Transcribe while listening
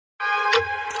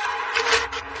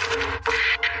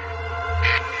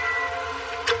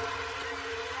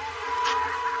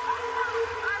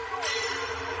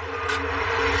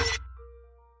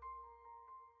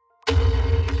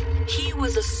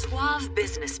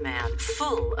businessman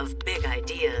full of big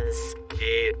ideas.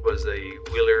 He was a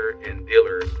wheeler and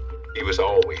dealer. He was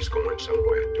always going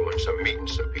somewhere, doing some, meeting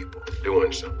some people,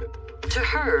 doing something. To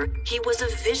her, he was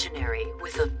a visionary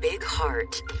with a big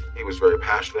heart. He was very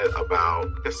passionate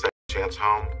about the second chance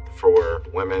home for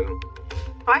women.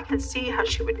 I can see how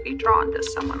she would be drawn to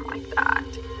someone like that.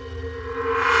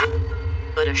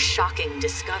 But a shocking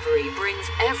discovery brings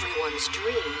everyone's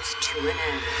dreams to an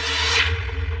end.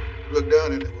 Looked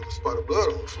down and there was a spot of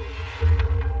blood on the floor.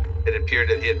 It appeared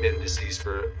that he had been deceased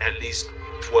for at least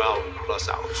 12 plus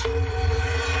hours.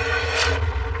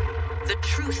 The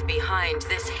truth behind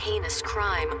this heinous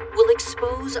crime will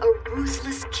expose a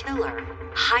ruthless killer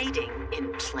hiding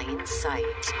in plain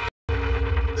sight.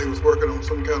 They was working on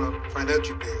some kind of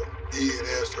financial deal. He had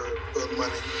asked her for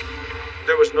money.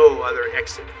 There was no other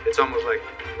exit. It's almost like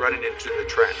running into the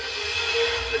trap.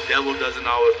 The devil doesn't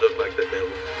always look like the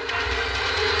devil.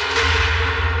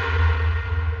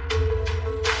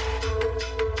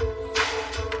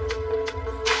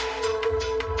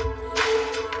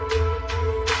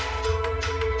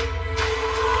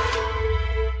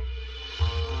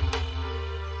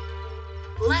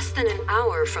 Less than an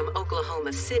hour from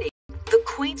Oklahoma City, the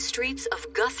quaint streets of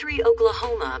Guthrie,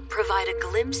 Oklahoma provide a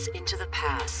glimpse into the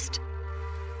past.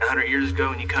 100 years ago,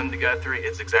 when you come to Guthrie,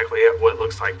 it's exactly what it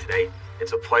looks like today.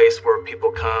 It's a place where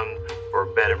people come for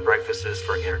bed and breakfasts,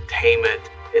 for entertainment.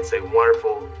 It's a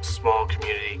wonderful, small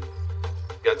community.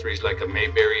 Guthrie's like a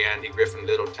Mayberry, Andy Griffin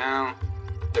little town.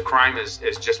 The crime is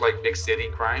just like big city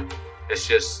crime. It's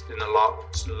just in a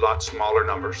lot smaller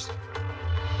numbers.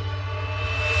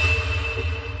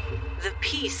 The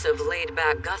peace of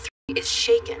laid-back Guthrie is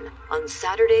shaken on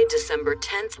Saturday, December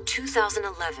 10th,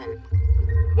 2011,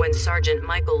 when Sergeant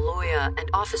Michael Loya and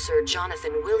Officer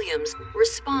Jonathan Williams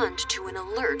respond to an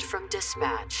alert from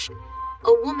dispatch.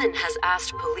 A woman has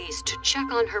asked police to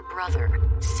check on her brother,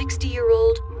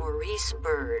 60-year-old Maurice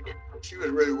Bird. She was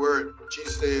really worried. She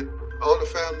said all the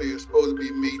family is supposed to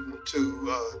be meeting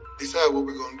to decide what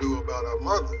we're going to do about our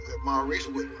mother. That Maurice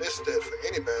wouldn't miss that for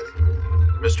anybody.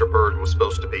 Mr. Bird was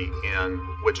supposed to be in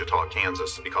Wichita,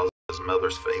 Kansas because of his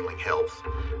mother's failing health.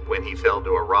 When he failed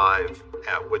to arrive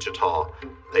at Wichita,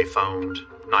 they phoned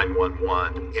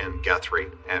 911 in Guthrie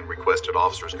and requested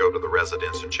officers go to the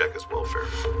residence and check his welfare.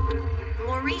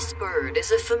 Maurice Bird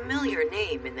is a familiar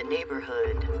name in the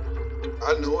neighborhood.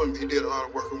 I know him. He did a lot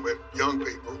of working with young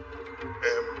people.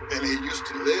 And he used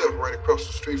to live right across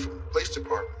the street from the police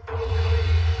department.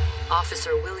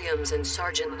 Officer Williams and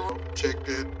Sergeant Loya checked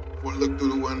it, looked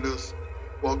through the windows,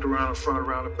 walked around the front,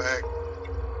 around the back.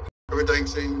 Everything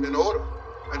seemed in order.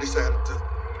 I decided to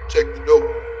check the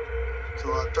door.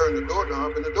 So I turned the door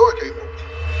knob and the door came open.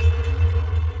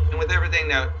 And with everything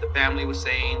that the family was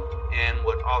saying and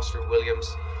what Officer Williams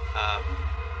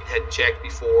had checked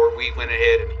before, we went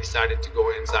ahead and decided to go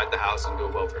inside the house and do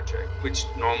a welfare check, which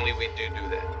normally we do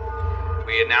that.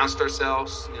 We announced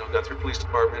ourselves, Guthrie Police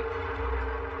Department.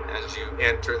 As you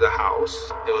enter the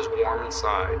house, it was warm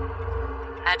inside.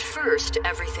 At first,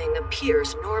 everything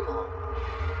appears normal,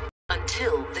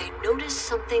 until they notice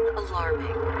something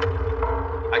alarming.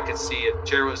 I could see a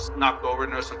chair was knocked over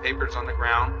and there were some papers on the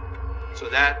ground. So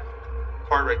that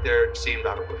part right there seemed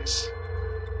out of place.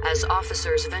 As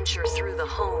officers venture through the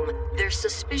home, their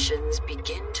suspicions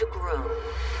begin to grow.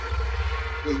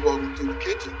 We was walking through the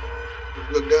kitchen,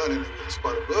 looked down and there was a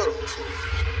spot of blood on the floor.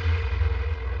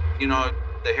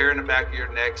 The hair in the back of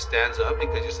your neck stands up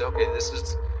because you say,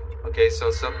 okay,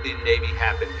 so something maybe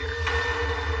happened here.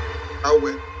 I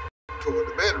went toward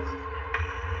the bedroom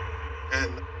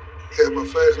and had my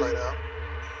flashlight out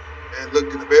and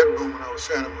looked in the bedroom when I was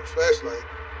shining my flashlight,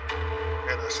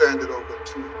 and I shined it over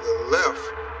to the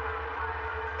left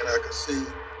and I could see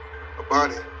a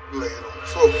body laying on the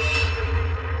floor.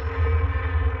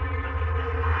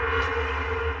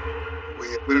 We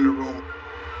went in the room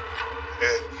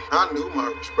and I knew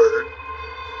Maurice Bird,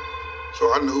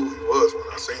 so I knew who he was when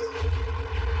I seen him.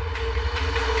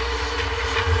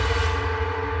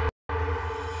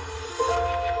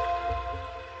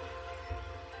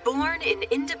 Born in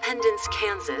Independence,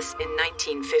 Kansas in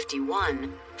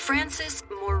 1951, Francis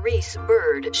Maurice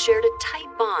Bird shared a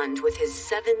tight bond with his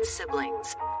 7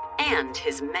 siblings and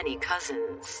his many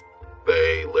cousins.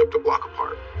 They lived a block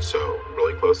apart, so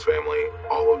really close family.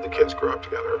 All of the kids grew up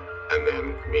together. And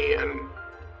then me and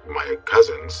my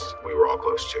cousins, we were all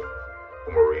close too.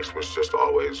 Maurice was just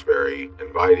always very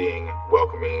inviting,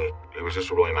 welcoming. He was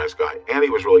just a really nice guy. And he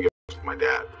was really good with my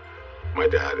dad. My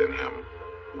dad and him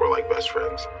were like best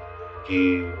friends.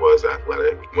 He was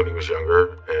athletic when he was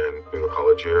younger and through the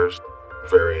college years,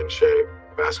 very in shape,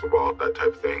 basketball, that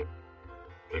type of thing.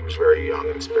 He was very young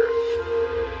in spirit.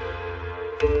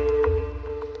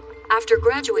 After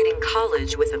graduating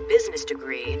college with a business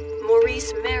degree,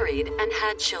 Maurice married and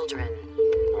had children.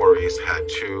 Maurice had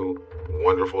 2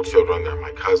 wonderful children. They're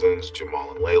my cousins,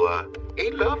 Jamal and Layla.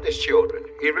 He loved his children.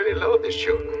 He really loved his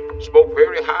children. Spoke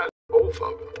very highly of both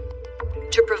of them.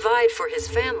 To provide for his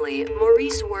family,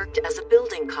 Maurice worked as a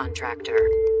building contractor.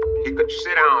 He could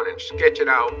sit down and sketch it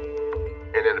out,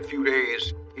 and in a few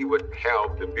days, he would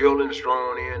have the buildings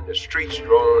drawn in, the streets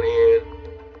drawn in.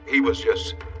 He was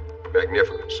just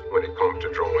magnificent when it comes to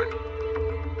drawing.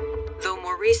 Though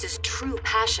Maurice's true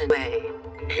passion lay,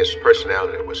 His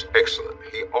personality was excellent.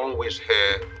 He always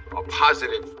had a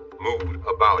positive mood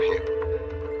about him.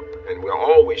 And we're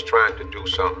always trying to do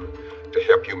something to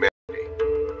help humanity.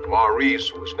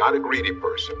 Maurice was not a greedy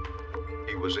person.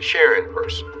 He was a sharing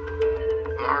person.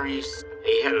 Maurice,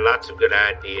 he had lots of good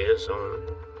ideas on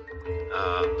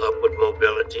upward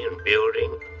mobility and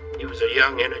building. He was a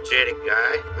young, energetic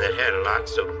guy that had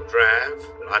lots of drive,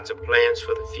 lots of plans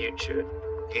for the future.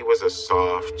 He was a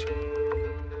soft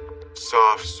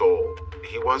soul.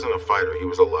 He wasn't a fighter, he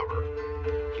was a lover.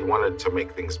 He wanted to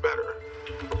make things better.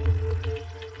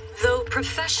 though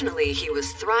professionally he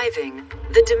was thriving,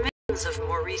 the demands of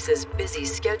Maurice's busy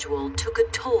schedule took a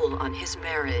toll on his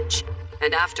marriage.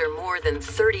 And after more than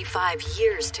 35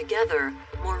 years together,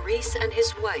 Maurice and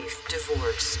his wife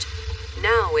divorced.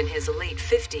 Now in his late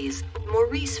 50s,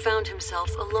 Maurice found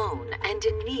himself alone and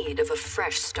in need of a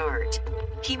fresh start.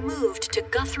 He moved to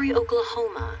Guthrie,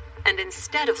 Oklahoma, and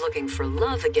instead of looking for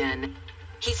love again,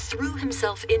 he threw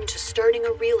himself into starting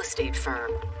a real estate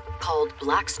firm called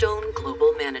Blackstone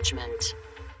Global Management.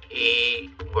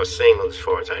 He was single as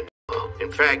far as I know.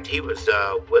 In fact, he was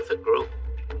with a group,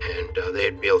 and they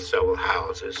had built several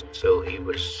houses, so he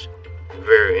was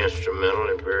very instrumental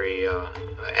and very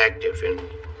active in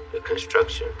the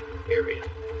construction area.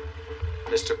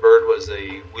 Mr. Bird was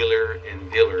a wheeler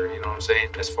and dealer, you know what I'm saying,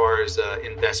 as far as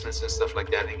investments and stuff like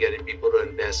that, and getting people to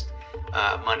invest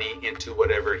money into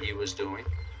whatever he was doing.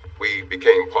 We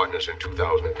became partners in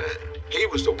 2009. He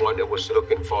was the one that was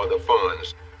looking for the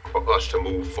funds for us to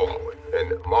move forward.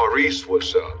 And Maurice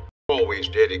was always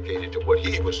dedicated to what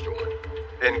he was doing.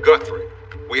 In Guthrie,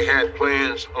 we had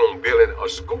plans on building a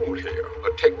school here,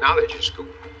 a technology school.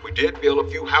 We did build a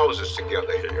few houses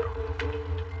together here.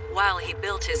 While he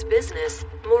built his business,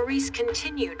 Maurice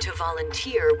continued to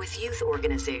volunteer with youth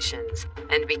organizations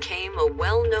and became a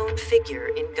well-known figure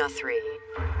in Guthrie.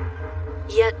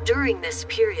 Yet during this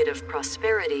period of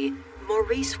prosperity,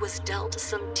 Maurice was dealt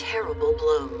some terrible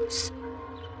blows.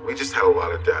 We just had a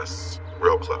lot of deaths,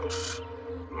 real close.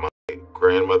 My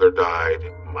grandmother died,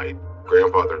 my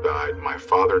grandfather died, my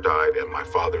father died, and my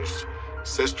father's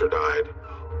sister died,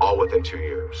 all within 2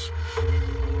 years.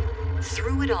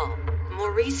 Through it all,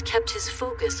 Maurice kept his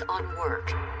focus on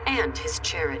work and his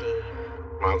charity.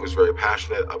 My uncle was very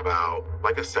passionate about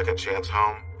like a second chance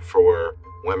home for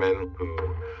women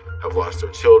who have lost their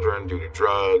children due to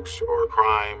drugs or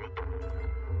crime.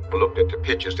 We looked at the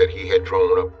pictures that he had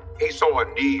drawn up. He saw a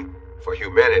need for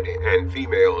humanity, and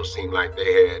females seemed like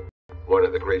they had one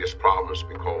of the greatest problems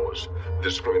because of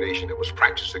discrimination that was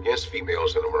practiced against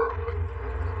females in America.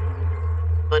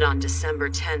 But on December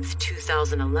 10th,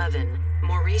 2011,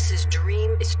 Maurice's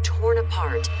dream is torn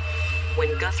apart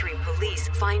when Guthrie police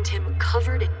find him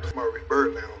covered in blood. Maurice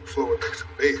Bird laying on the floor next to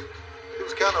the bed. He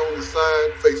was kind of on the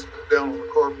side, face down on the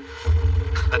carpet.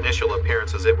 Initial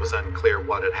appearances, it was unclear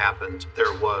what had happened.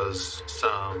 There was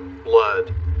some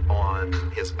blood on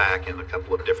his back in a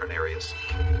couple of different areas.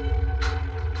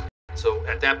 So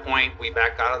at that point, we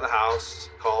backed out of the house,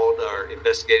 called our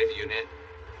investigative unit,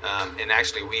 and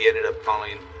actually we ended up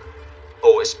calling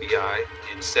OSBI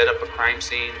and set up a crime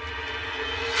scene.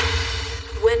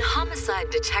 When homicide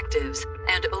detectives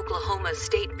and Oklahoma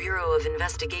State Bureau of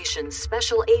Investigation's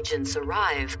special agents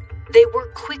arrive, they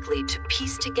work quickly to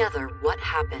piece together what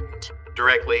happened.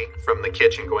 Directly from the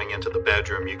kitchen going into the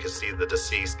bedroom, you could see the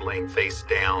deceased laying face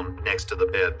down next to the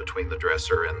bed between the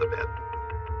dresser and the bed.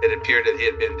 It appeared that he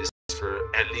had been deceased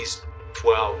for at least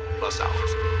 12 plus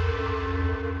hours.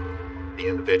 The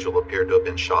individual appeared to have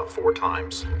been shot 4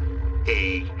 times.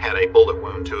 He had a bullet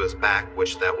wound to his back,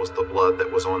 which that was the blood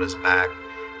that was on his back,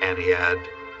 and he had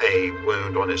a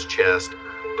wound on his chest.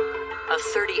 A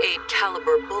 .38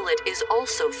 caliber bullet is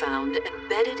also found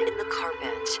embedded in the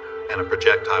carpet. And a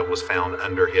projectile was found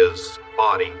under his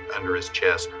body, under his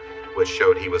chest, which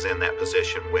showed he was in that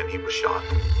position when he was shot.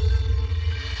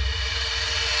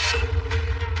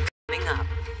 Coming up,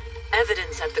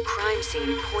 evidence at the crime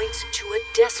scene points to a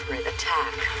desperate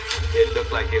attack. It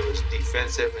looked like it was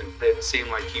defensive and it seemed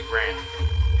like he ran.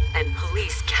 And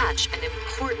police catch an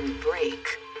important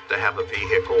break. To have a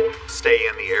vehicle stay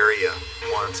in the area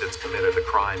once it's committed a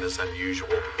crime is unusual.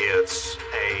 It's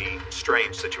a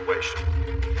strange situation.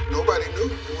 Nobody knew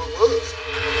who it was.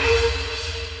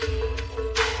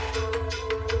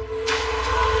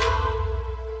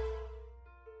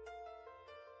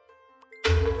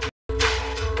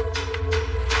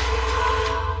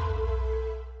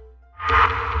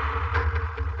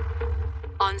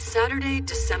 On Saturday,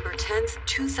 December 10th,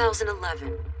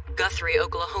 2011, Guthrie,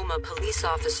 Oklahoma police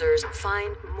officers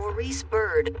find Maurice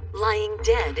Byrd lying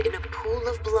dead in a pool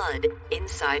of blood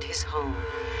inside his home.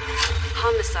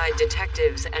 Homicide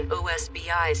detectives and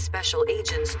OSBI special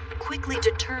agents quickly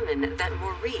determine that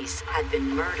Maurice had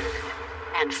been murdered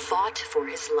and fought for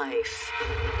his life.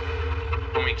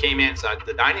 When we came inside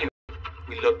the dining room,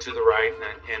 we looked to the right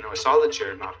and I saw the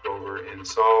chair knocked over and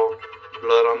saw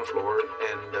blood on the floor.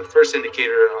 And the first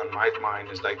indicator on my mind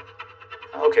is like,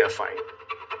 okay, a fight.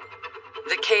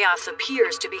 The chaos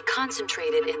appears to be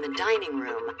concentrated in the dining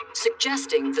room,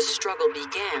 suggesting the struggle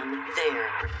began there.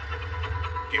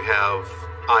 You have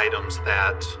items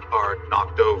that are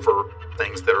knocked over,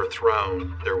 things that are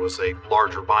thrown. There was a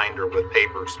larger binder with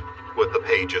papers with the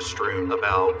pages strewn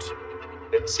about.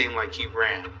 It seemed like he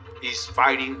ran. He's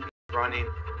fighting, running.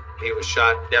 He was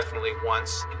shot definitely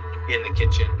once in the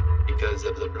kitchen because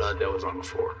of the blood that was on the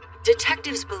floor.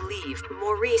 Detectives believe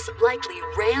Maurice likely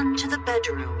ran to the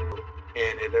bedroom.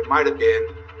 And it might have been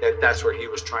that that's where he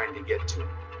was trying to get to.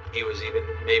 He was even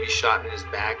maybe shot in his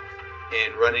back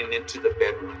and running into the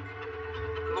bedroom.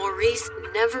 Maurice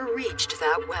never reached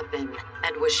that weapon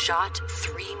and was shot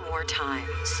 3 more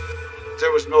times.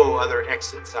 There was no other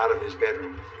exits out of his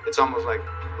bedroom. It's almost like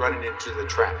running into the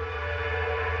trap.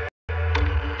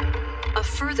 A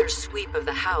further sweep of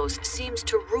the house seems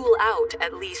to rule out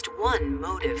at least one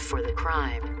motive for the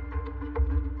crime.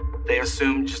 They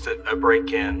assumed just a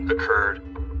break-in occurred,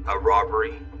 a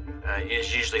robbery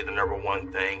is usually the number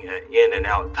one thing, an in and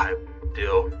out type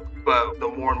deal. But the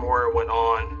more and more it went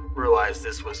on, realized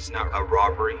this was not a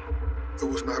robbery. It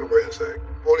was not a ransack.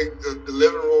 Only the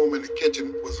living room and the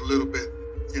kitchen was a little bit,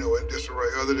 in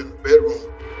disarray, other than the bedroom.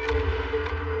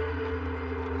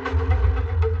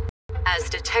 As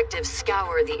detectives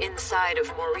scour the inside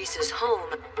of Maurice's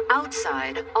home,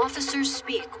 outside, officers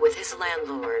speak with his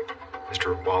landlord.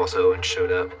 Mr. Wallace Owen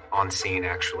showed up on scene,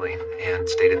 actually, and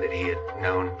stated that he had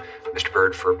known Mr.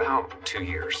 Byrd for about 2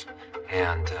 years.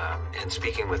 And in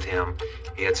speaking with him,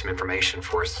 he had some information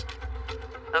for us.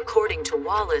 According to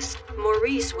Wallace,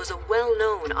 Maurice was a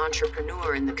well-known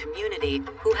entrepreneur in the community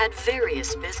who had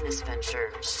various business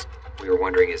ventures. We were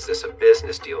wondering, is this a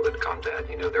business deal that had gone bad?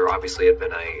 There obviously had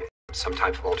been some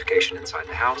type of altercation inside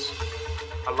the house.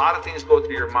 A lot of things go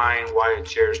through your mind. Why a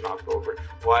chair's knocked over?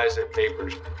 Why is there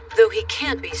papers? Though he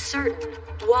can't be certain,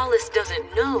 Wallace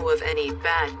doesn't know of any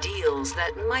bad deals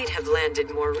that might have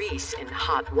landed Maurice in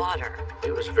hot water.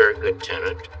 He was a very good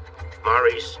tenant.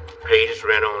 Maurice paid his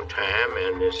rent on time,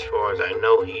 and as far as I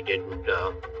know, he didn't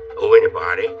owe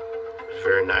anybody. He was a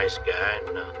very nice guy,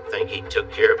 and I think he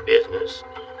took care of business.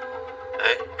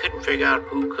 I couldn't figure out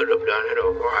who could have done it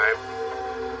or why.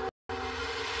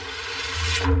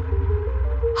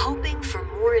 Hoping for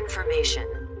more information,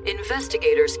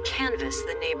 investigators canvass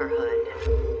the neighborhood.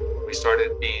 We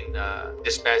started being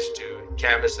dispatched to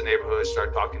canvass the neighborhood,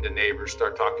 start talking to neighbors,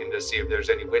 start talking to see if there's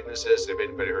any witnesses, if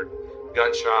anybody heard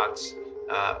gunshots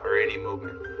or any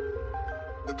movement.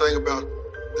 The thing about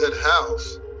that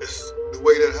house is the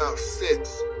way that house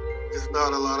sits. There's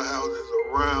not a lot of houses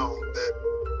around that,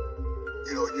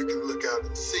 you can look out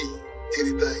and see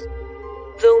anything.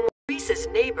 Though Maurice's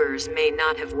neighbors may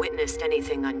not have witnessed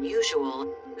anything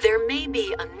unusual, there may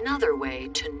be another way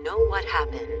to know what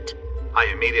happened. I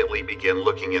immediately begin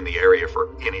looking in the area for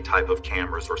any type of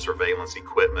cameras or surveillance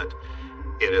equipment.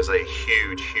 It is a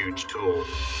huge, huge tool.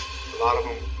 A lot of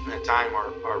them at the time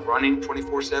are running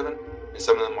 24/7, and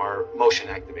some of them are motion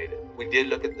activated. We did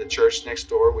look at the church next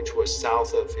door, which was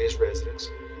south of his residence,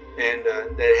 and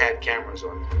they had cameras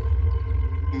on it.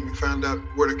 When we found out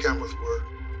where the cameras were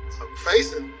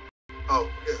facing,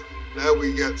 now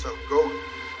we got something going.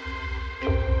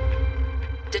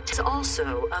 It's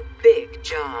also a big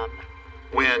job.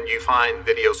 When you find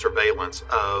video surveillance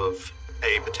of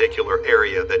a particular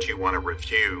area that you want to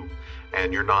review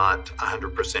and you're not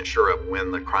 100% sure of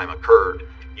when the crime occurred,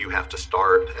 you have to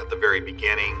start at the very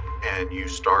beginning and you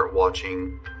start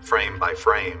watching frame by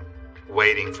frame,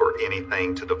 waiting for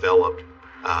anything to develop.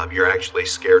 You're actually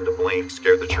scared to blink,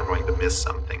 scared that you're going to miss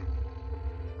something.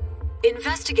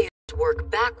 Investigators work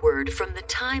backward from the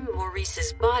time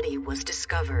Maurice's body was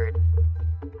discovered.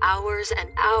 Hours and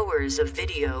hours of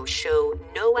video show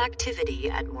no activity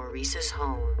at Maurice's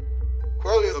home.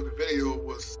 quality of the video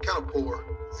was kind of poor.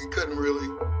 We couldn't really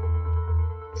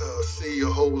see a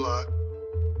whole lot.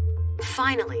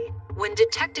 Finally, when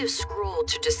detectives scrolled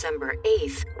to December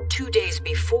 8th, 2 days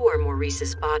before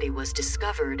Maurice's body was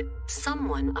discovered,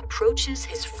 someone approaches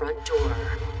his front door.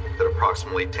 At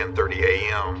approximately 10:30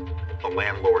 a.m., the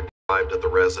landlord arrived at the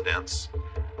residence.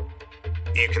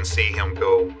 You can see him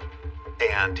go,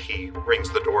 and he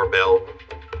rings the doorbell.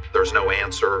 There's no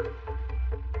answer.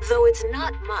 Though it's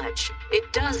not much,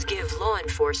 it does give law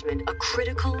enforcement a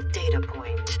critical data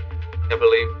point. I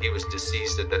believe he was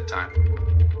deceased at that time.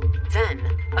 Then,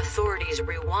 authorities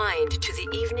rewind to the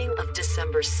evening of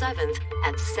December 7th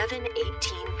at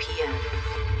 7:18 p.m.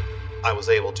 I was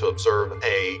able to observe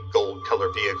a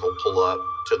gold-colored vehicle pull up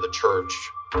to the church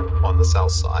on the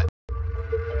south side.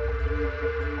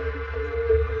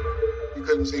 You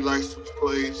couldn't see license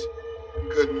plates. You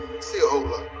couldn't see a whole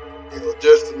lot.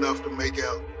 Just enough to make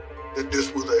out that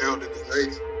this was an elderly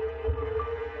lady.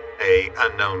 A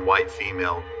unknown white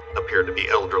female, appeared to be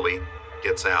elderly,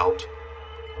 gets out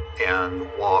and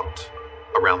walked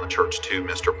around the church to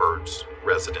Mr. Bird's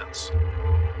residence.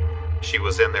 She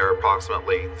was in there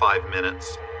approximately 5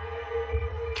 minutes,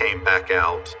 came back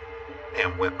out,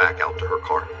 and went back out to her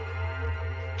car.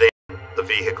 Then the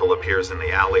vehicle appears in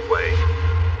the alleyway.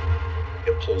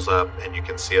 It pulls up, and you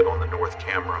can see it on the north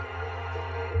camera.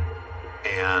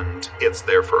 And it's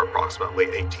there for approximately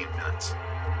 18 minutes.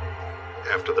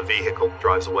 After the vehicle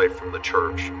drives away from the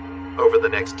church, over the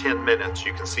next 10 minutes,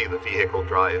 you can see the vehicle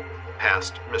drive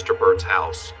past Mr. Bird's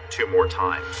house 2 more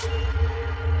times.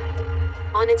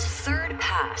 On its third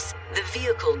pass, the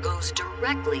vehicle goes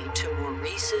directly to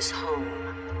Maurice's home.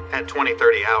 At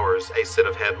 20-30 hours, a set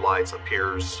of headlights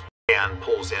appears and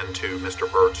pulls into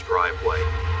Mr. Bird's driveway.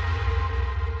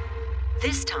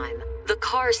 This time, the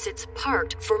car sits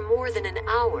parked for more than an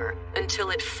hour until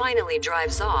it finally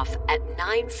drives off at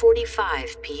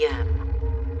 9:45 p.m.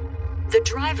 The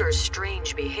driver's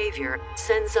strange behavior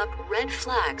sends up red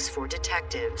flags for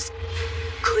detectives.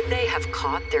 Could they have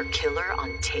caught their killer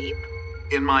on tape?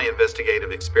 In my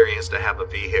investigative experience, to have a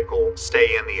vehicle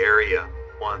stay in the area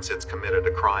once it's committed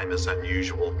a crime is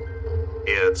unusual.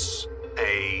 It's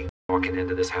walking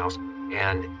into this house,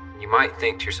 and you might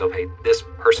think to yourself, hey, this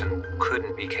person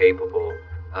couldn't be capable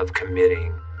of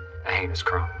committing a heinous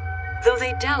crime. Though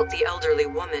they doubt the elderly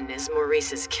woman is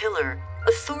Maurice's killer,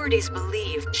 authorities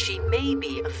believe she may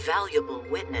be a valuable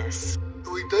witness.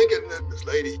 We thinking that this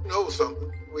lady knows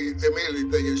something. We immediately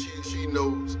thinking she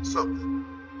knows something,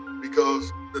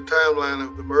 because the timeline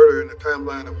of the murder and the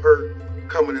timeline of her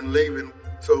coming and leaving.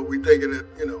 So we thinking that,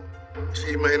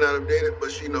 she may not have did it,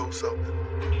 but she knows something.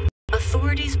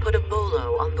 Authorities put a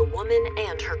bolo on the woman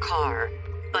and her car,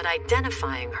 but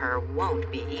identifying her won't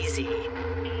be easy.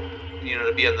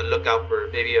 To be on the lookout for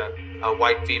maybe a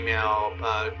white female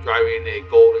driving a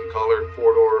golden-colored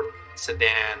four-door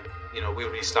sedan. We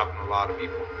would be stopping a lot of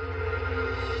people.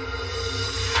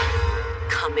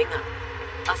 Coming up,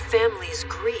 a family's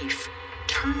grief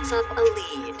turns up a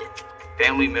lead.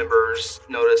 Family members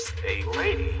noticed a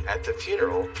lady at the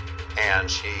funeral, and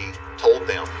she told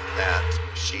them that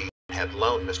she had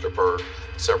loaned Mr. Bird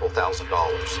several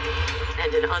 $1,000s.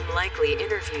 And an unlikely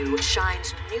interview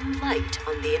shines new light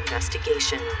on the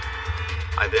investigation.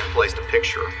 I then placed a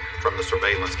picture from the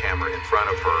surveillance camera in front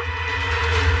of her.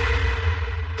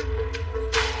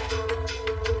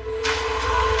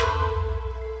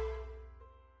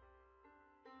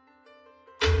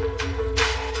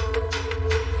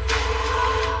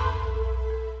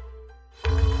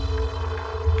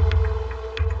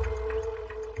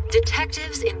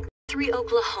 Detectives in Guthrie,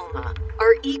 Oklahoma,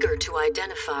 are eager to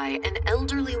identify an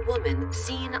elderly woman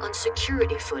seen on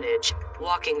security footage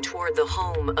walking toward the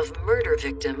home of murder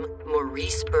victim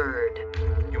Maurice Bird.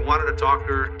 You wanted to talk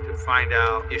to her to find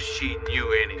out if she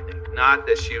knew anything. Not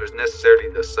that she was necessarily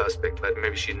the suspect, but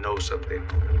maybe she knows something.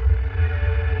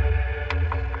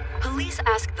 Police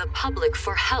ask the public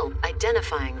for help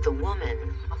identifying the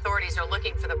woman. Authorities are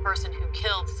looking for the person who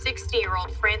killed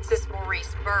 60-year-old Francis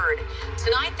Maurice Bird.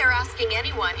 Tonight, they're asking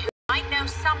anyone who might know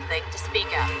something to speak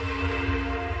up.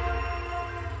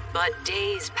 But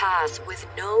days pass with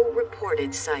no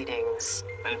reported sightings.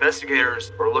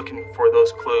 Investigators are looking for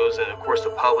those clues, and of course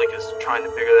the public is trying to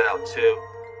figure that out too.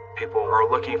 People are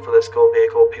looking for this gold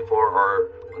vehicle. People are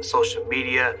on social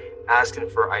media asking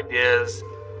for ideas,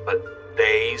 but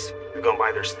days have gone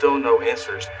by. There's still no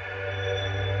answers.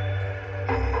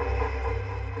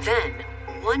 Then,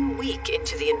 1 week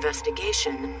into the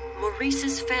investigation,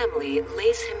 Maurice's family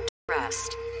lays him to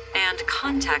rest and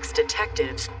contacts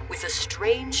detectives with a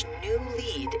strange new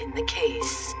lead in the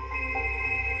case.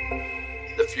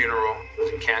 The funeral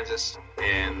was in Kansas.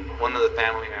 And one of the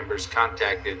family members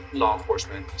contacted law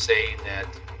enforcement saying that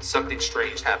something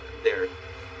strange happened there.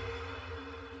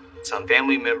 Some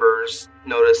family members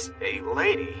noticed a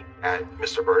lady at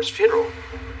Mr. Bird's funeral.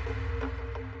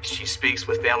 She speaks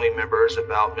with family members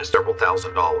about several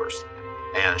 $1,000s,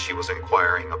 and she was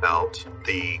inquiring about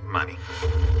the money.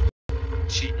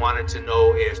 She wanted to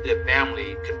know if the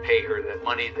family could pay her that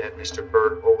money that Mr.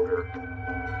 Bird owed her.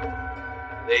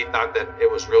 They thought that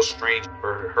it was real strange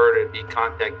for her to be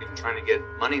contacting trying to get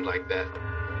money like that.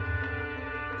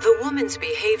 The woman's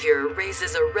behavior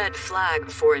raises a red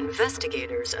flag for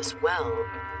investigators as well.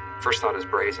 First thought is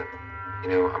brazen. I'm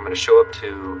going to show up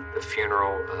to the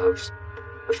funeral of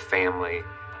the family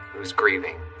who's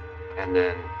grieving and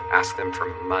then ask them for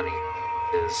money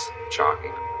is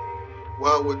shocking.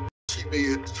 Why would she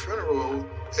be at the funeral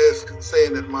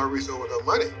saying that Maurice owed her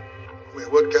money? I mean,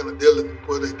 what kind of deal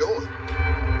were they doing?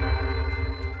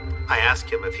 I asked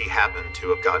him if he happened to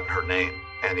have gotten her name,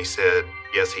 and he said,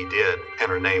 yes, he did, and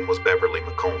her name was Beverly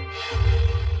McColm.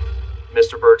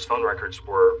 Mr. Bird's phone records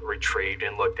were retrieved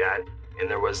and looked at, and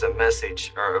there was a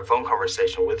message or a phone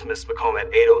conversation with Miss McColm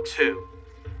at 8:02.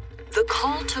 The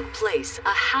call took place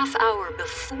a half hour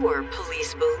before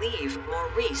police believe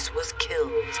Maurice was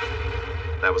killed.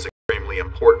 That was extremely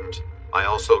important. I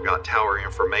also got tower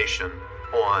information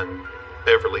on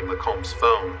Beverly McComb's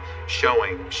phone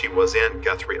showing she was in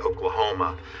Guthrie,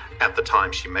 Oklahoma at the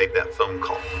time she made that phone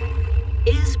call.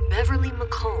 Is Beverly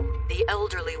McColm the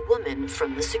elderly woman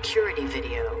from the security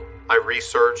video? I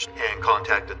researched and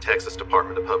contacted Texas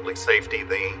Department of Public Safety.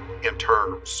 They in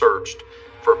turn searched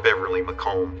for Beverly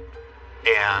McColm,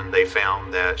 and they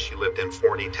found that she lived in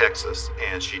Forney, Texas,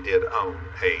 and she did own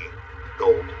a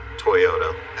gold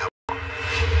Toyota.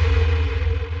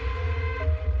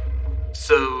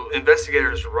 So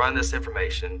investigators run this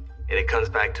information, and it comes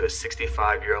back to a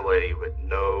 65-year-old lady with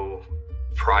no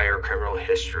prior criminal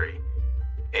history.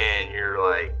 And you're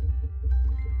like,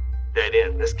 dead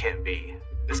end. This can't be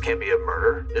a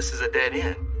murder. This is a dead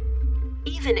end.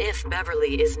 Even if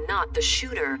Beverly is not the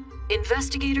shooter,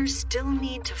 investigators still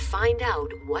need to find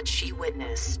out what she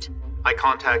witnessed. I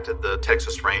contacted the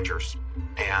Texas Rangers,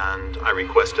 and I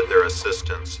requested their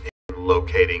assistance in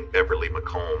locating Beverly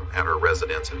McColm at her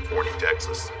residence in Forney,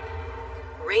 Texas.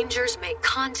 Rangers make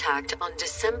contact on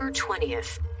December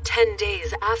 20th, 10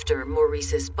 days after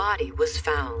Maurice's body was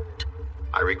found.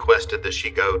 I requested that she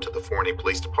go to the Forney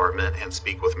Police Department and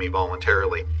speak with me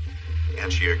voluntarily,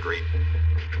 and she agreed.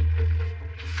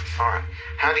 All right.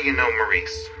 How do you know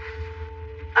Maurice?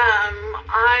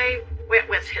 I went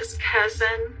with his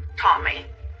cousin, Tommy,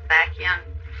 back in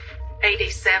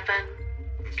 87.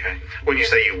 Okay. When you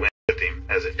say you went with him,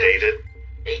 as it dated?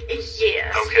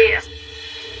 Yes, okay. Yes.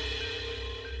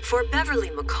 For Beverly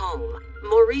McColm,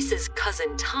 Maurice's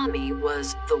cousin Tommy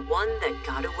was the one that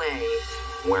got away.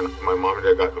 When my mom and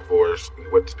dad got divorced, we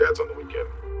went to dad's on the weekend,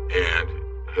 and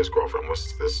his girlfriend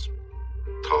was this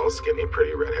tall, skinny,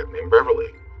 pretty redhead named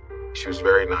Beverly. She was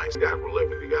very nice. Dad were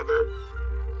living together.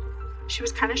 She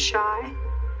was kind of shy,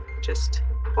 just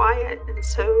quiet and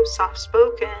so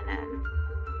soft-spoken, and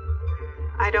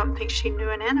I don't think she knew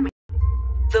an enemy.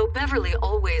 Though Beverly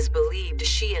always believed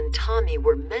she and Tommy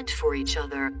were meant for each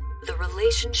other, the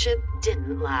relationship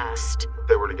didn't last.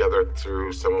 They were together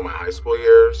through some of my high school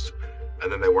years, and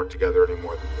then they weren't together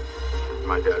anymore.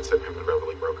 My dad said him and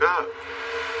Beverly broke up.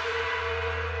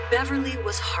 Beverly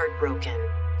was heartbroken,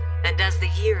 and as the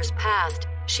years passed,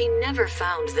 she never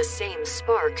found the same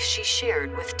spark she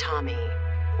shared with Tommy.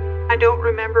 I don't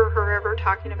remember her ever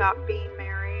talking about being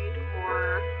married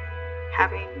or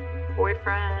having a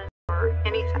boyfriend or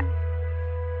anything.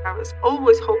 I was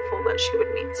always hopeful that she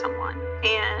would meet someone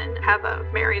and have a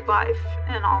married life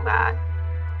and all that.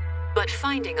 But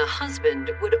finding a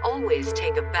husband would always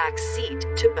take a back seat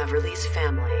to Beverly's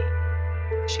family.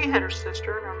 She had her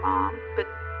sister and her mom, but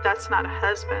that's not a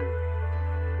husband.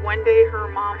 One day her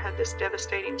mom had this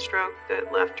devastating stroke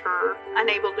that left her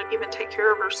unable to even take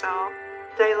care of herself.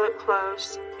 They looked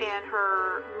close, and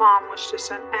her mom was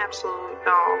just an absolute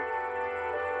doll.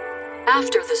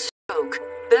 After the stroke,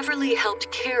 Beverly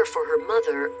helped care for her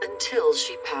mother until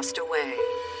she passed away.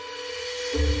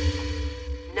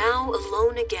 Now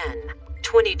alone again,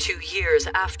 22 years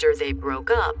after they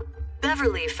broke up,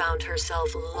 Beverly found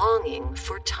herself longing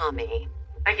for Tommy.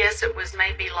 I guess it was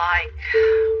maybe like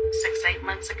 6-8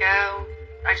 months ago.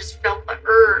 I just felt the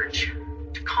urge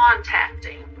to contact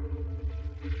him.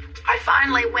 I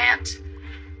finally went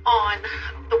on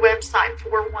the website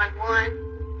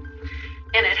 411,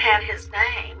 and it had his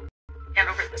name, and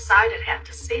over the side it had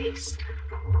deceased.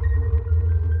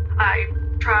 I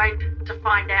tried to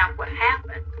find out what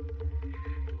happened,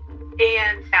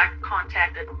 And I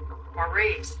contacted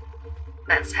Maurice.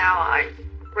 That's how I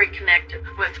reconnected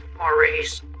with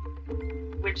Maurice.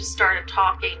 We just started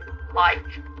talking like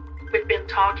we'd been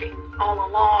talking all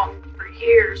along for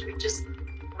years.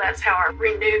 That's how our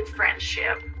renewed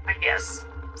friendship, I guess,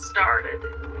 started.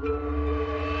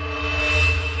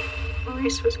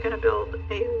 Maurice was going to build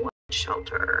a women's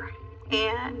shelter,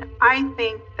 and I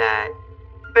think that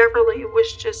Beverly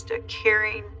was just a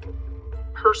caring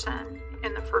person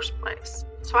in the first place.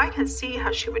 So I can see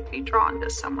how she would be drawn to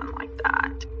someone like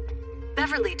that.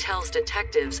 Beverly tells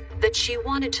detectives that she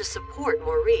wanted to support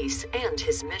Maurice and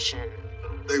his mission.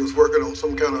 They was working on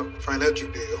some kind of financial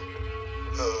deal,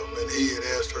 and he had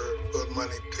asked her for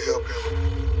money to help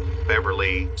him.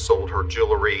 Beverly sold her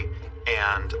jewelry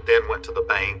and then went to the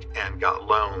bank and got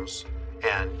loans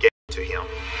and gave it to him.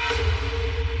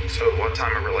 So what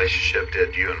type of relationship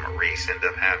did you and Maurice end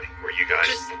up having? Were you guys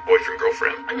boyfriend,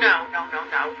 girlfriend? No.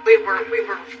 We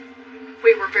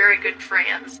were very good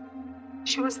friends.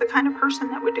 She was the kind of person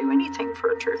that would do anything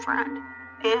for a true friend.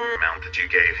 And The amount that you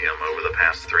gave him over the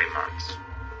past 3 months?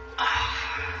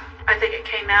 I think it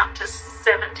came out to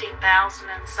 $17,000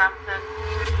 and something.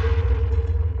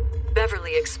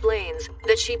 Beverly explains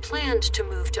that she planned to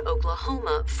move to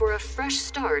Oklahoma for a fresh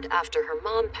start after her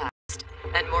mom passed,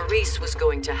 and Maurice was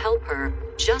going to help her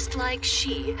just like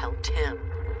she helped him.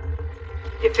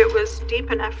 if it was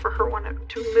deep enough for her wanting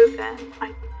to move in,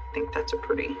 I think that's a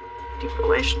pretty deep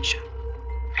relationship.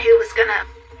 He was going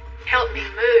to help me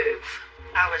move.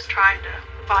 I was trying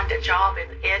to find a job in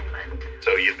Edmond.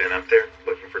 So you've been up there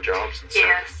looking for jobs? And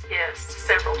Yes,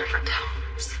 several different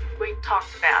times. We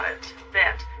talked about it,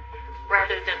 that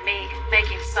rather than me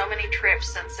making so many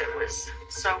trips since it was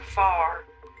so far,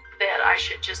 that I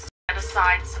should just set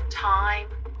aside some time.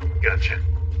 Gotcha.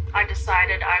 I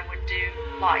decided I would do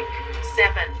like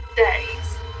 7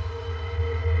 days.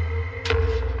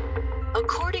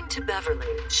 According to Beverly,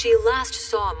 she last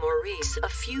saw Maurice a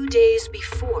few days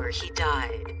before he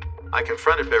died. I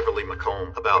confronted Beverly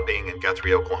McColm about being in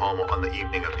Guthrie, Oklahoma on the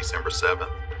evening of December 7th.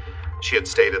 She had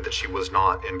stated that she was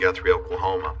not in Guthrie,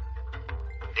 Oklahoma.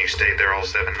 You stayed there all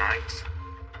 7 nights?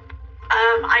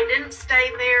 I didn't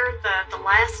stay there the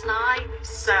last night,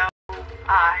 so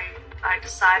I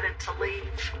decided to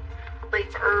leave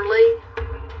early.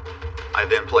 I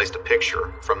then placed a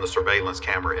picture from the surveillance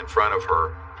camera in front of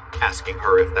her, asking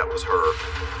her if that was her.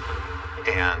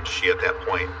 And she at that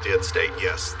point did state,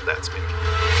 yes, that's me.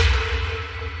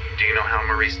 Do you know how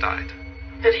Maurice died?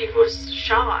 That he was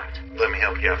shot. Let me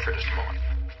help you out for just a moment.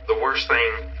 The worst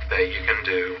thing that you can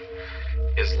do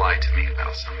is lie to me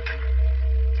about something.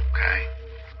 Okay?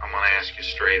 I'm going to ask you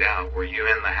straight out. Were you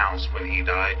in the house when he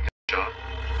died, shot?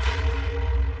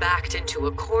 Backed into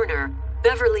a corner,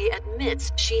 Beverly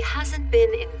admits she hasn't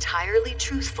been entirely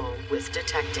truthful with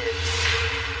detectives.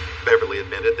 Beverly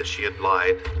admitted that she had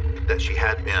lied, that she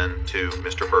had been to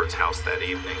Mr. Bird's house that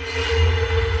evening.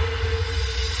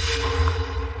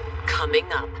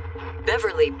 Coming up,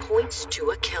 Beverly points to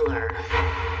a killer.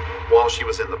 While she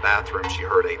was in the bathroom, she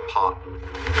heard a pop.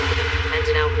 And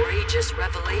an outrageous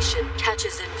revelation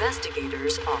catches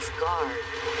investigators off guard.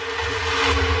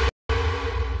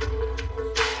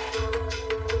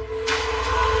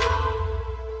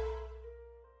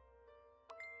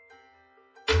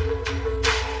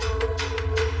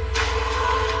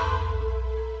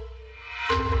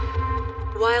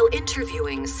 While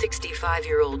interviewing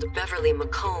 65-year-old Beverly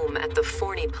McColm at the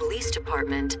Forney Police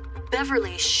Department,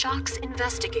 Beverly shocks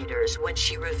investigators when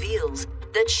she reveals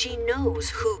that she knows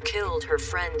who killed her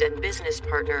friend and business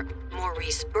partner,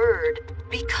 Maurice Bird,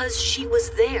 because she was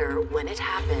there when it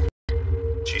happened.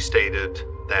 She stated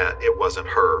that it wasn't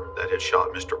her that had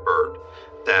shot Mr. Bird,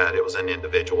 that it was an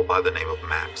individual by the name of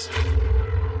Max.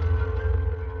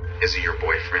 Is he your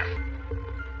boyfriend?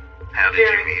 How did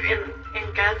you meet him?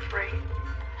 In Guthrie.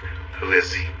 Who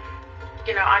is he?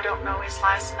 I don't know his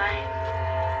last name.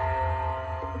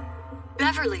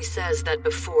 Beverly says that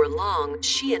before long,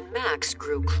 she and Max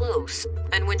grew close,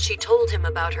 and when she told him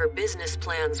about her business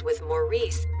plans with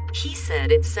Maurice, he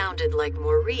said it sounded like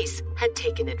Maurice had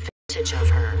taken advantage of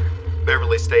her.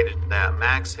 Beverly stated that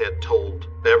Max had told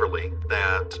Beverly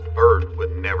that Bird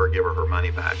would never give her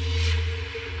money back.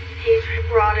 He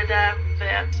brought it up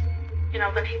that,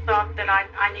 that he thought that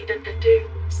I needed to do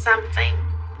something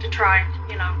to try,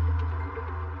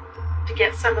 to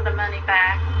get some of the money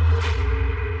back.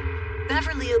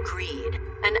 Beverly agreed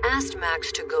and asked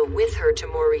Max to go with her to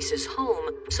Maurice's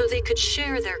home so they could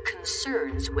share their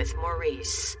concerns with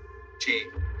Maurice. She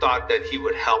thought that he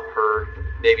would help her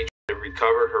maybe try to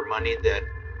recover her money that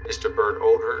Mr. Bird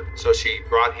owed her, so she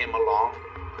brought him along.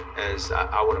 as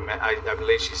I would imagine. I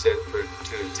believe she said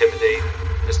to intimidate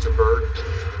Mr. Bird.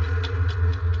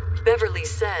 Beverly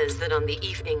says that on the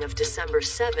evening of December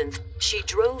 7th, she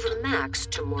drove Max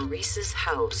to Maurice's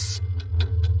house.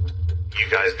 You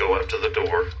guys go up to the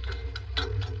door,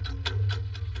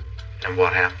 and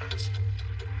what happens?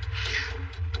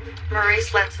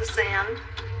 Maurice lets us in.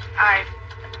 I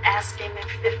asked him if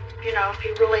he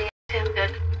really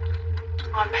intended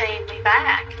on paying me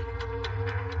back.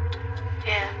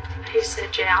 And he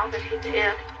said, yeah, that he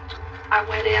did. I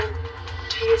went in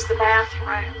to use the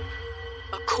bathroom.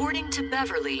 According to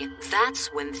Beverly,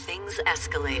 that's when things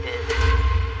escalated.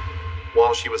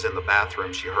 While she was in the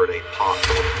bathroom, she heard a pop.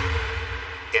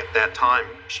 At that time,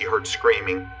 she heard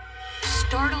screaming.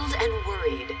 Startled and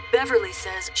worried, Beverly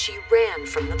says she ran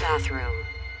from the bathroom.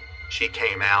 She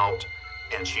came out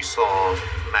and she saw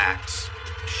Max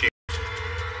shoot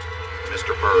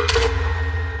Mr. Bird.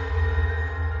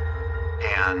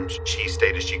 And she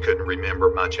stated she couldn't remember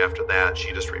much after that.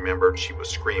 She just remembered she was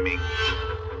screaming.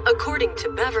 According to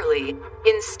Beverly,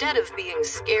 instead of being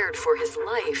scared for his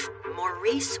life,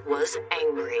 Maurice was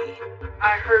angry.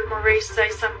 I heard Maurice say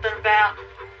something about,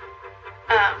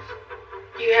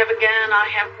 you have a gun, I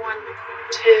have one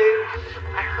too.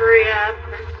 I hurry up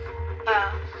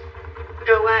and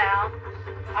go out.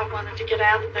 I wanted to get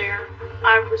out of there.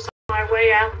 I was on my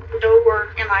way out the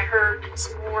door and I heard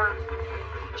some more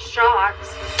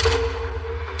shots.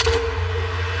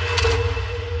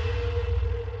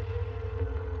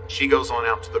 She goes on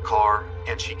out to the car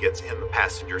and she gets in the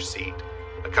passenger seat.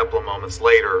 A couple of moments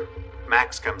later,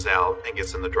 Max comes out and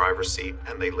gets in the driver's seat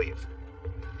and they leave.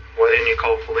 Why didn't you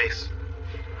call police?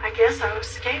 I guess I was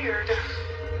scared.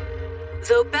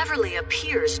 Though Beverly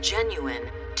appears genuine,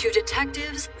 to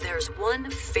detectives, there's one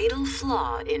fatal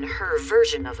flaw in her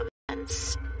version of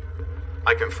events.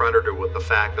 I confronted her with the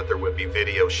fact that there would be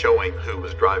video showing who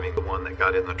was driving the one that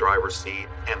got in the driver's seat,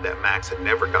 and that Max had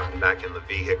never gotten back in the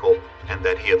vehicle, and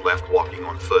that he had left walking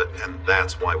on foot, and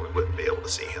that's why we wouldn't be able to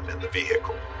see him in the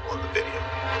vehicle on the video.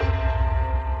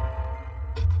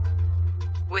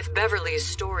 With Beverly's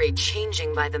story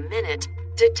changing by the minute,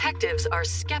 detectives are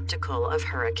skeptical of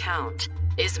her account.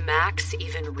 Is Max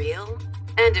even real?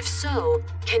 And if so,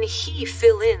 can he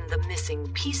fill in the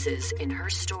missing pieces in her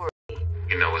story?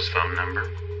 You know his phone number?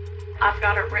 I've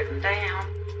got it written down.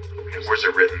 Okay, where's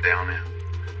it written down at?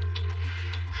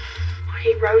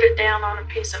 He wrote it down on a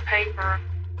piece of paper.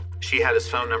 She had his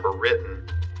phone number written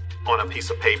on a piece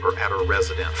of paper at her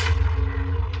residence.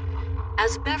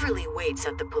 As Beverly waits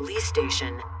at the police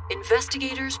station,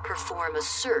 investigators perform a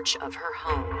search of her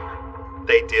home.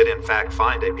 They did in fact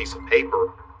find a piece of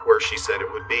paper where she said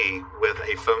it would be with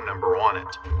a phone number on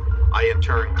it. I in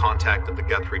turn contacted the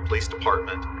Guthrie Police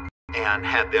Department and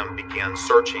had them begin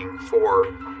searching for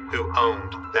who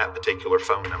owned that particular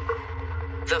phone number.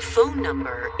 The phone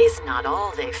number is not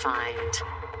all they find.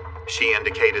 She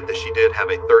indicated that she did have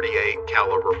a .38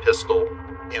 caliber pistol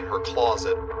in her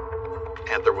closet,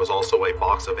 and there was also a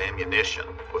box of ammunition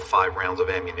with 5 rounds of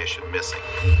ammunition missing.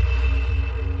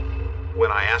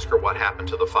 When I asked her what happened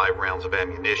to the 5 rounds of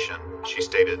ammunition, she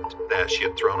stated that she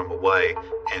had thrown them away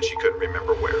and she couldn't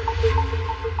remember where.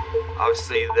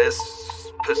 Obviously, this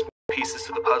puts pieces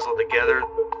to the puzzle together.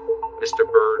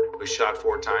 Mr. Bird was shot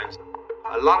 4 times.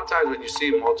 A lot of times when you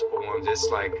see multiple ones, it's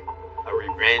like a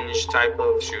revenge type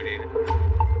of shooting.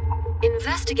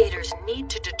 Investigators need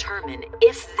to determine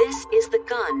if this is the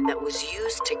gun that was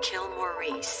used to kill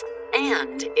Maurice,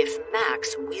 and if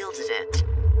Max wielded it.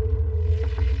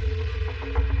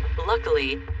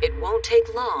 Luckily, it won't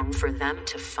take long for them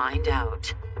to find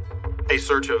out. A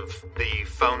search of the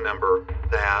phone number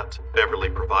that Beverly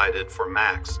provided for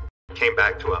Max came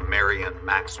back to a Marion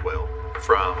Maxwell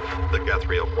from the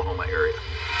Guthrie, Oklahoma area.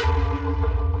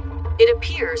 It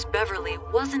appears Beverly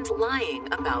wasn't lying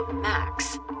about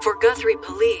Max. For Guthrie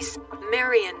police,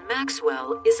 Marion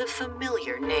Maxwell is a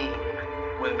familiar name.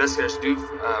 When investigators do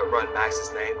run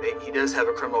Max's name, he does have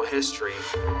a criminal history.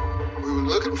 We were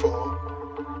looking for him,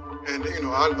 and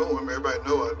I know him. Everybody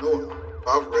know I know him.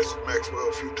 I've arrested Maxwell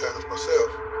a few times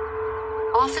myself.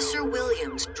 Officer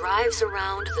Williams drives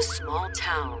around the small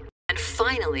town and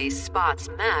finally spots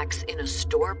Max in a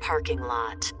store parking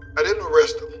lot. I didn't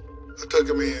arrest him. I took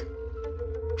him in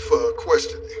for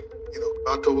questioning.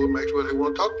 I told him, Maxwell, they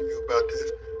want to talk to you about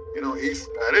this.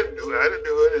 I didn't do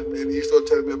it. And then he started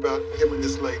telling me about him and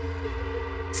this lady.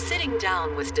 Sitting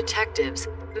down with detectives,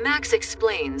 Max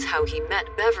explains how he met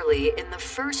Beverly in the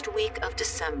first week of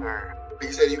December.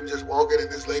 He said he was just walking and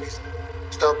this lady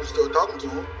stopped and started talking to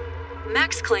him.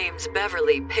 Max claims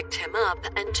Beverly picked him up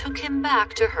and took him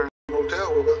back to her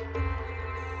hotel with her.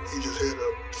 he just had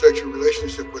a sexual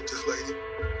relationship with this lady.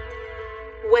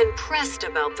 When pressed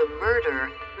about the murder,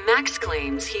 Max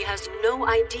claims he has no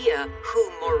idea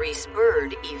who Maurice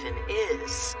Byrd even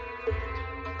is.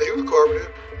 He was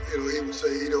cooperative. He would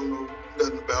say he don't know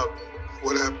nothing about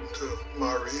what happened to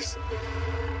Maurice.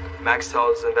 Max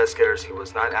tells investigators he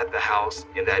was not at the house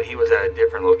and that he was at a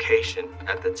different location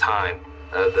at the time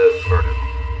of the murder.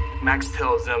 Max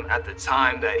tells them at the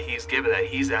time that he's given that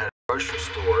he's at a grocery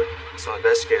store, so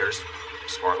investigators,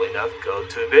 smartly enough, go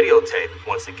to videotape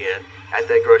once again at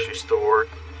that grocery store.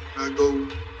 I go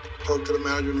talk to the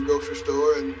manager in the grocery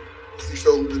store, and he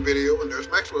showed me the video, and there's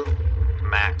Maxwell.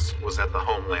 Max was at the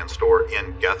Homeland store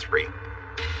in Guthrie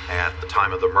at the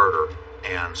time of the murder,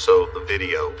 and so the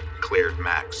video cleared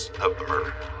Max of the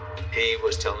murder. He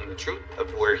was telling the truth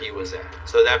of where he was at.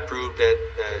 So that proved that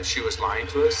she was lying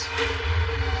to us.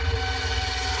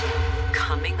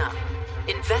 Coming up,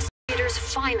 investigators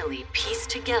finally piece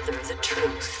together the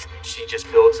truth. She just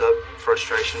builds up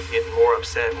frustration, getting more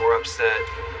upset.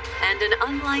 And an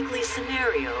unlikely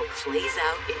scenario plays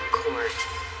out in court.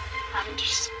 I'm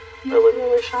just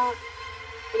really shocked.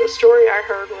 The story I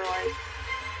heard were like,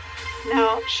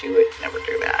 no, she would never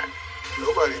do that.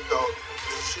 Nobody thought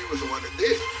that she was the one that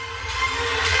did it.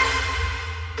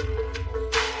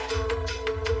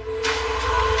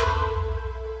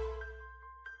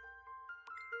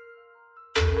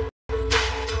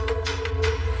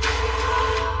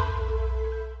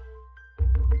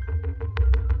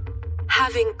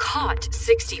 Having caught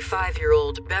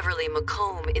 65-year-old Beverly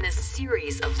McColm in a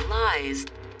series of lies,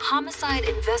 homicide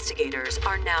investigators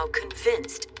are now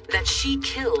convinced that she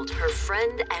killed her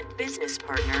friend and business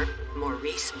partner,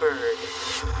 Maurice Byrd.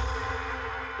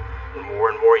 The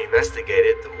more and more you investigate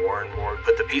it, the more and more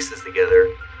put the pieces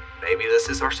together. Maybe this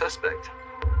is our suspect.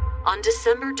 On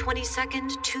December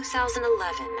 22nd,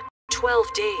 2011,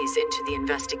 12 days into the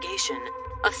investigation,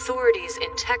 authorities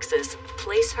in Texas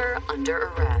place her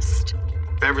under arrest.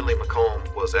 Beverly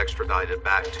McColm was extradited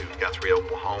back to Guthrie,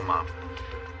 Oklahoma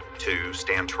to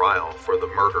stand trial for the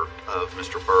murder of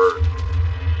Mr. Byrd.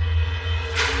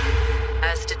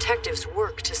 As detectives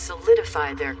work to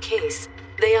solidify their case,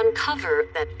 they uncover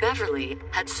that Beverly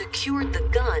had secured the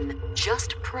gun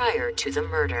just prior to the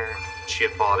murder. She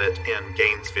had bought it in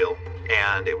Gainesville,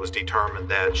 and it was determined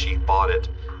that she bought it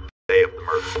the day of the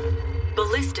murder.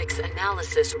 Ballistics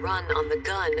analysis run on the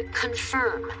gun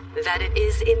confirm that it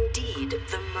is indeed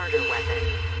the murder weapon.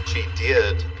 She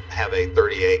did have a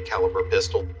 .38 caliber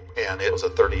pistol, and it was a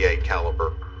 .38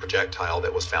 caliber projectile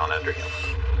that was found under him.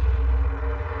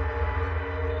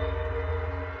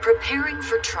 Preparing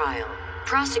for trial,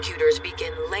 prosecutors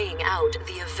begin laying out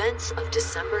the events of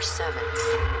December 7th.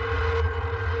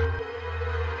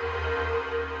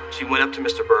 She went up to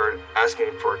Mr. Byrd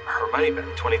asking for her money back,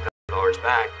 $20,000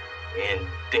 back, and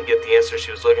didn't get the answer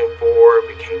she was looking for,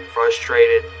 became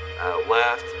frustrated,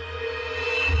 left.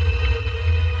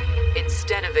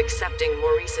 Instead of accepting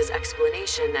Maurice's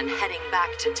explanation and heading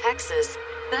back to Texas,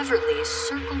 Beverly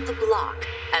circled the block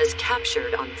as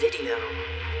captured on video.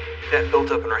 That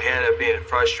built up in her head of being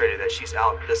frustrated that she's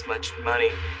out this much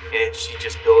money, and she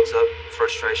just builds up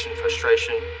frustration,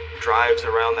 drives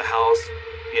around the house,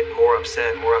 getting more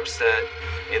upset,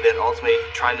 and then ultimately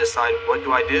trying to decide, what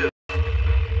do I do?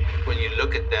 When you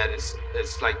look at that,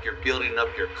 it's like you're building up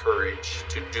your courage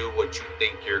to do what you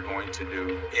think you're going to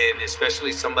do. And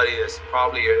especially somebody that's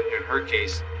probably, in her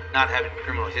case, not having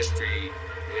criminal history,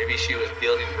 maybe she was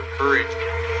building her courage.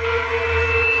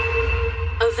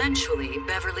 Eventually,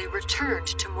 Beverly returned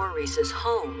to Maurice's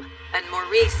home, and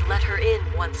Maurice let her in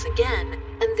once again,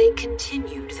 and they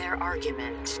continued their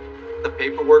argument. The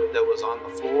paperwork that was on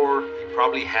the floor, he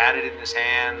probably had it in his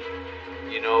hand.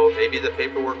 Maybe the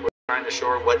paperwork was trying to show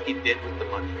her what he did with the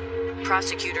money.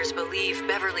 Prosecutors believe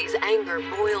Beverly's anger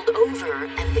boiled over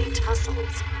and they tussled.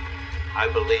 I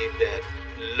believe that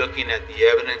looking at the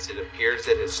evidence, it appears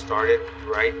that it started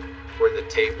right where the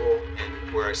table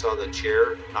and where I saw the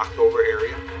chair knocked over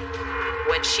area.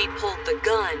 When she pulled the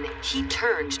gun, he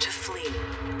turned to flee.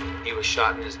 He was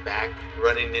shot in his back,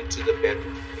 running into the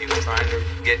bedroom. He was trying to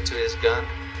get to his gun,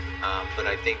 but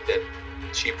I think that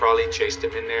she probably chased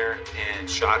him in there and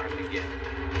shot him again.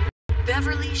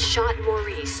 Beverly shot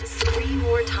Maurice 3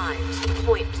 more times,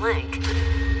 point blank,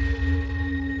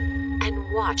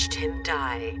 and watched him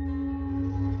die.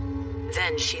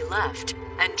 Then she left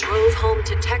and drove home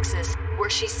to Texas, where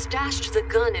she stashed the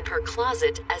gun in her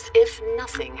closet as if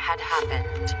nothing had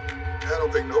happened. I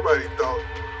don't think nobody thought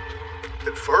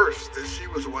at first that she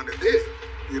was the one that did it.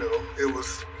 It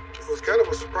was kind of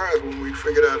a surprise when we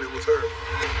figured out it was her.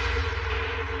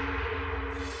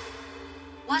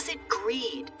 Was it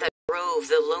greed that drove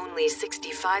the lonely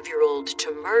 65-year-old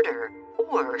to murder,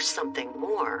 or something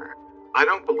more. I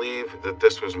don't believe that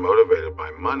this was motivated by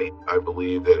money. I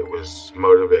believe that it was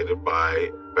motivated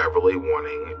by Beverly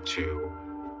wanting to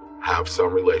have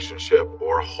some relationship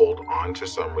or hold on to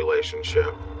some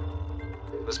relationship.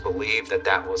 It was believed that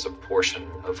that was a portion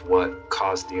of what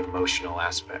caused the emotional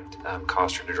aspect,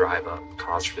 caused her to drive up,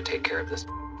 caused her to take care of this.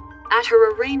 At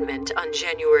her arraignment on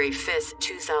January 5th,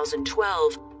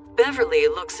 2012, Beverly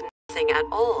looks nothing at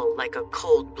all like a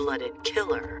cold-blooded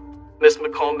killer. Miss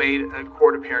McColm made a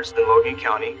court appearance in Logan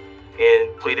County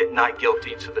and pleaded not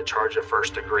guilty to the charge of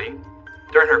first degree.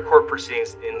 During her court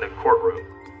proceedings in the courtroom,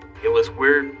 it was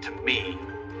weird to me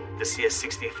to see a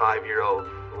 65-year-old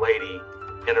lady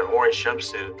in an orange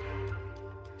jumpsuit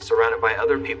surrounded by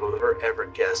other people who never ever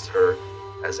guessed her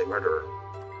as a murderer.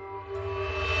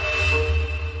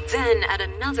 Then, at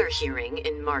another hearing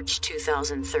in March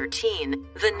 2013,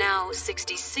 the now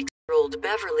 66-year-old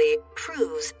Beverly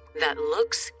proves that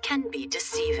looks can be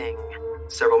deceiving.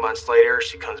 Several months later,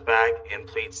 she comes back and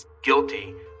pleads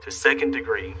guilty to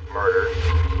second-degree murder.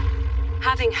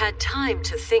 Having had time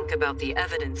to think about the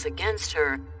evidence against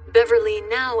her, Beverly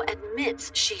now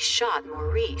admits she shot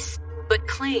Maurice, but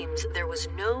claims there was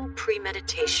no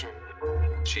premeditation.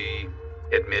 She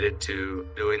admitted to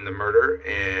doing the murder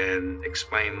and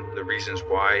explained the reasons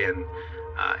why, and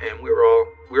we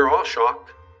were all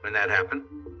shocked when that happened.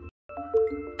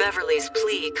 Beverly's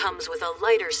plea comes with a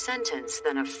lighter sentence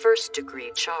than a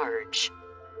first-degree charge.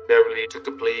 Beverly took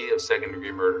a plea of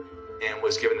second-degree murder and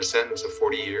was given a sentence of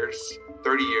 40 years.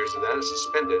 30 years of that is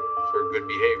suspended for good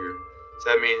behavior. So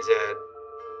that means that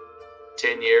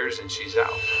 10 years and she's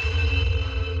out.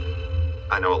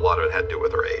 I know a lot of it had to do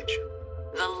with her age.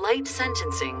 The light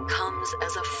sentencing comes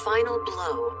as a final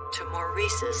blow to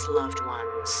Maurice's loved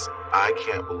ones. I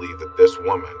can't believe that this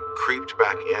woman creeped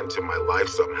back into my life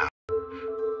somehow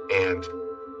and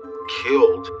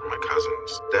killed my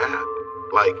cousin's dad.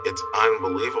 Like, it's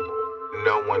unbelievable.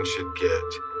 No one should get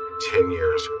 10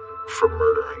 years for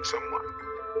murdering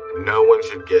someone. No one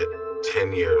should get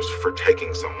 10 years for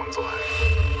taking someone's life.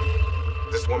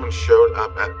 This woman showed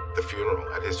up at the funeral,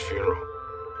 at his funeral,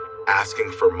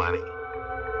 asking for money.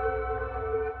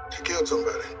 She killed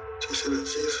somebody. She should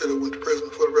have went to prison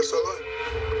for the rest of her life.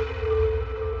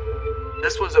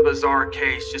 This was a bizarre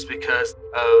case just because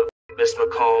of Miss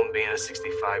McColm being a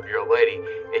 65-year-old lady.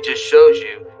 It just shows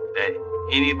you that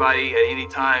anybody at any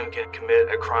time can commit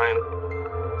a crime.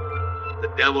 The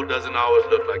devil doesn't always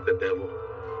look like the devil.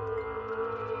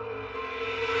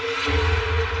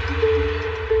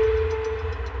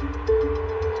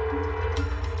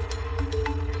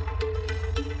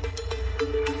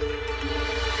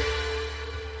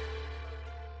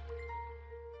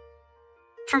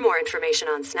 For more information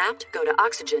on Snapped, go to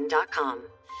oxygen.com.